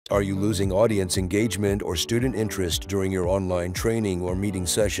Are you losing audience engagement or student interest during your online training or meeting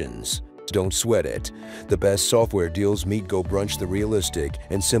sessions? Don't sweat it. The best software deals meet GoBrunch, the realistic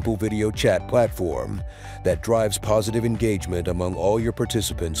and simple video chat platform that drives positive engagement among all your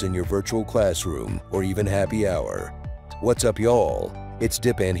participants in your virtual classroom or even happy hour. What's up, y'all? It's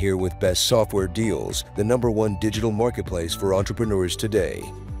Dipan here with Best Software Deals, the #1 digital marketplace for entrepreneurs today.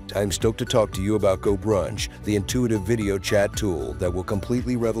 I'm stoked to talk to you about GoBrunch, the intuitive video chat tool that will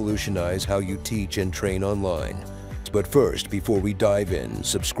completely revolutionize how you teach and train online. But first, before we dive in,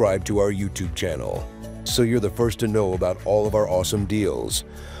 subscribe to our YouTube channel so you're the first to know about all of our awesome deals.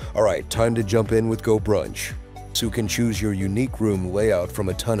 Alright, time to jump in with GoBrunch. So you can choose your unique room layout from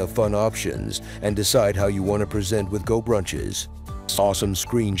a ton of fun options and decide how you want to present with GoBrunch's awesome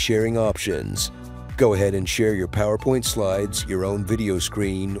screen sharing options. Go ahead and share your PowerPoint slides, your own video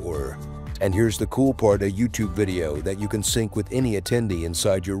screen, and here's the cool part, a YouTube video that you can sync with any attendee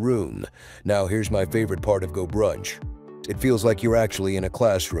inside your room. Now here's my favorite part of GoBrunch. It feels like you're actually in a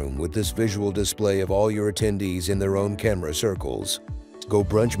classroom with this visual display of all your attendees in their own camera circles.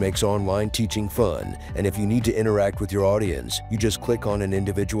 GoBrunch makes online teaching fun, and if you need to interact with your audience, you just click on an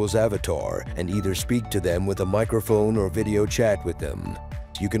individual's avatar and either speak to them with a microphone or video chat with them.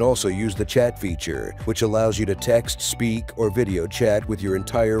 You can also use the chat feature, which allows you to text, speak, or video chat with your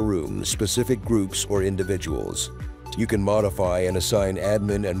entire room, specific groups, or individuals. You can modify and assign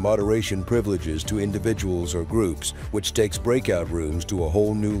admin and moderation privileges to individuals or groups, which takes breakout rooms to a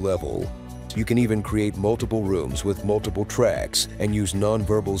whole new level. You can even create multiple rooms with multiple tracks and use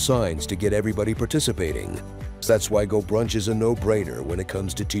non-verbal signs to get everybody participating. That's why GoBrunch is a no-brainer when it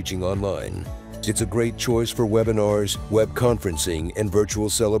comes to teaching online. It's a great choice for webinars, web conferencing, and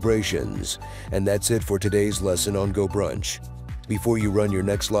virtual celebrations. And that's it for today's lesson on GoBrunch. Before you run your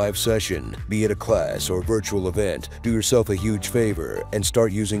next live session, be it a class or virtual event, do yourself a huge favor and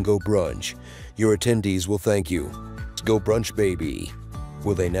start using GoBrunch. Your attendees will thank you. It's GoBrunch, baby.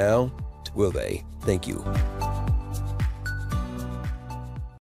 Will they now? Will they? Thank you.